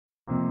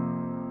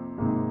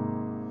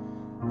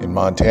In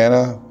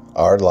Montana,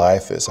 our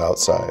life is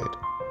outside.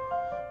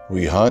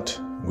 We hunt,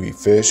 we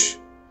fish,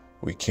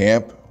 we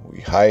camp,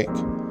 we hike,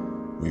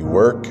 we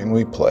work, and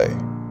we play.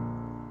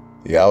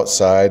 The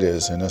outside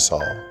is in us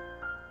all.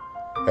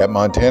 At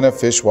Montana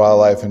Fish,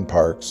 Wildlife, and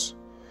Parks,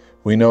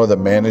 we know that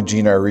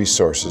managing our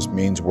resources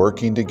means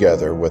working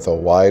together with a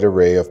wide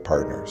array of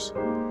partners.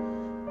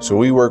 So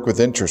we work with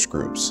interest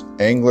groups,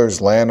 anglers,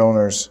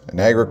 landowners,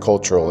 and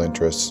agricultural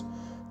interests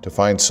to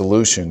find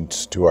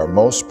solutions to our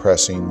most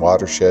pressing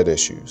watershed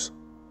issues.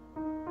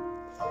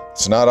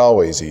 It's not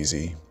always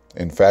easy.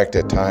 In fact,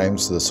 at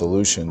times the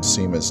solutions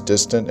seem as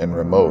distant and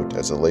remote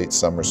as a late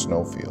summer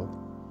snowfield.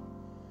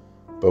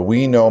 But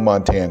we know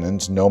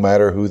Montanans, no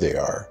matter who they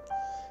are,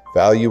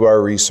 value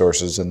our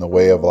resources and the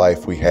way of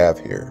life we have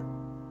here.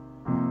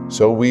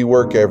 So we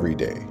work every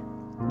day,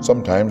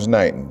 sometimes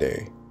night and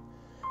day,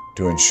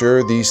 to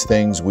ensure these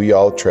things we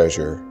all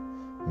treasure,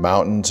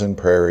 mountains and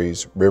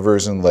prairies,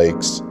 rivers and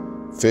lakes,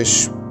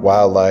 fish,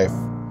 wildlife,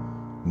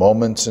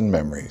 moments and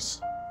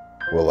memories,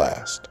 will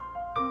last.